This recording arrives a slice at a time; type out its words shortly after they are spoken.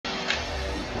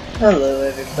Hello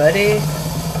everybody,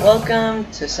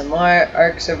 welcome to some more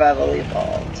ARK Survival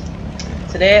Evolved.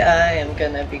 Today I am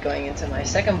going to be going into my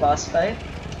second boss fight.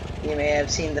 You may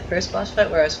have seen the first boss fight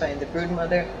where I was fighting the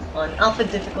Broodmother on alpha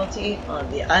difficulty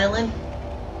on the island.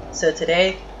 So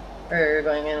today we're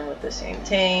going in with the same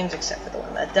tames except for the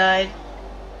one that died.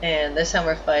 And this time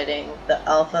we're fighting the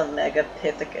alpha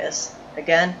Megapithecus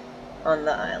again on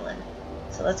the island.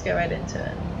 So let's get right into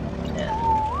it.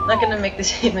 I'm not going to make the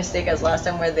same mistake as last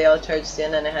time where they all charged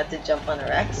in and I had to jump on a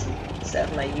Rex instead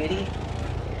of my Yudi.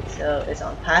 So it's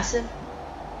on passive.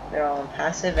 They're all on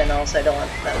passive, and also I don't want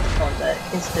them on the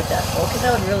insta-death roll because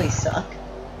that would really suck.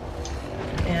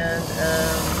 And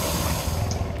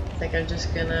I think I'm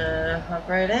just gonna hop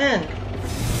right in.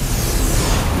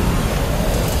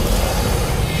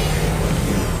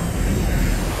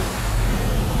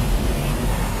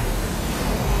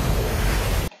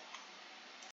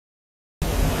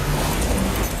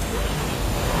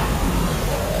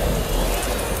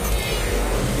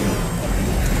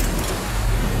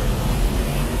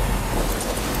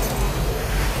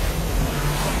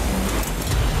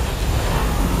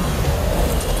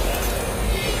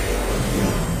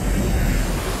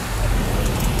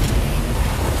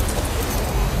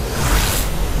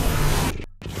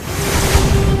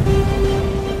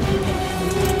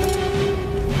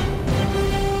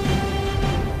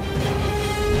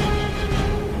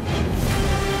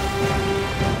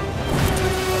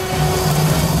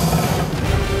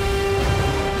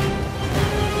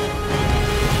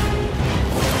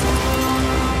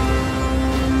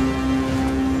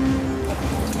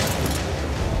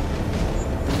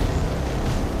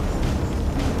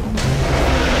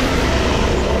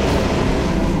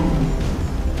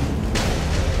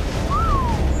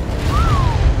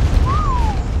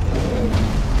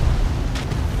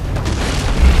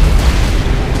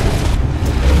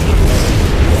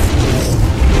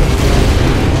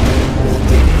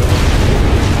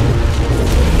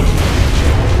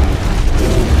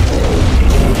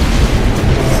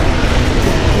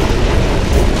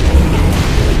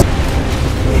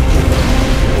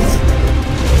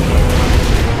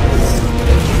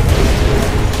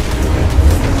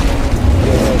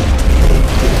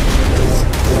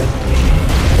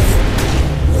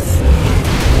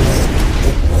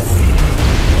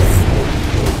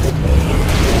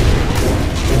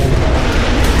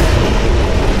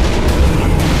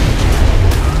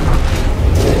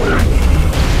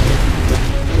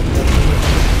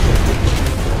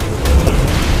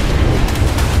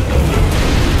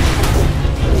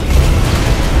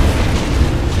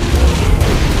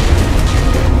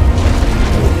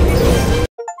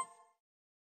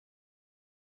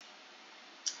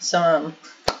 So,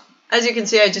 as you can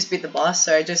see, I just beat the boss,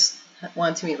 so I just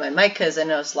wanted to mute my mic because I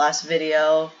noticed last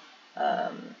video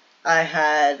I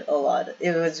had a lot.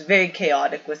 It was very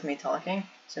chaotic with me talking,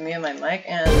 so mute my mic,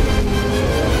 and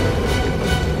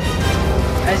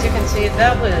as you can see,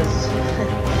 that was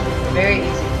a very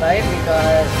easy fight. We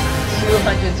got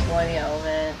 220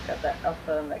 element, got the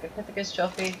Alpha Megapithecus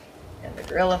trophy, and the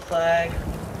Gorilla flag,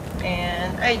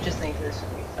 and I just think this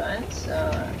would be fun,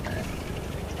 so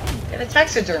get a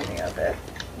taxidermy of it,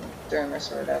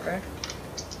 dermis or whatever.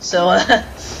 So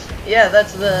yeah,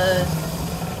 that's the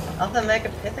Alpha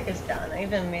Megapithecus down. I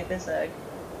even made this a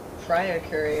fryer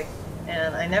curry,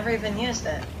 and I never even used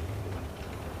it.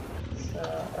 So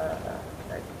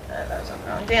that was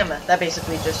wrong. Damn it! That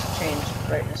basically just changed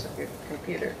brightness of your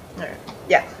computer. Or,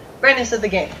 yeah, brightness of the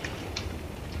game.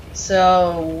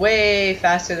 So way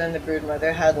faster than the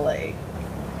Broodmother. Had like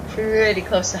pretty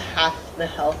close to half the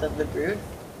health of the Brood.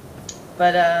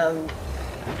 But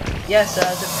yeah, so that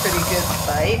was a pretty good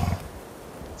fight.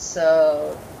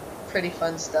 So pretty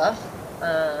fun stuff.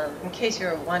 In case you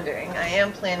were wondering, I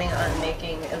am planning on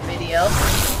making a video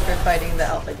for fighting the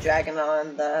Alpha Dragon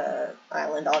on the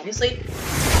island, obviously,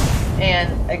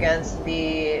 and against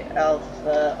the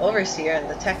Alpha Overseer in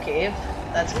the Tech Cave.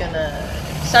 That's gonna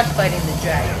start fighting the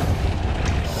dragon.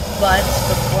 But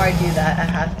before I do that, I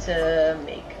have to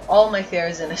make all my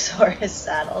Therizinosaurus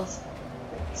saddles.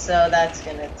 So that's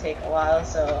gonna take a while,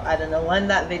 so I don't know when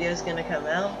that video is gonna come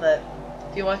out, but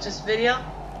if you watch this video,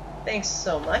 thanks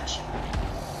so much.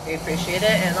 We appreciate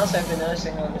it, and also I've been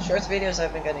noticing on the shorts videos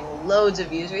I've been getting loads of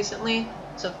views recently,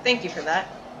 so thank you for that,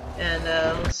 and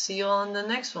we'll see you all in the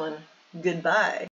next one. Goodbye.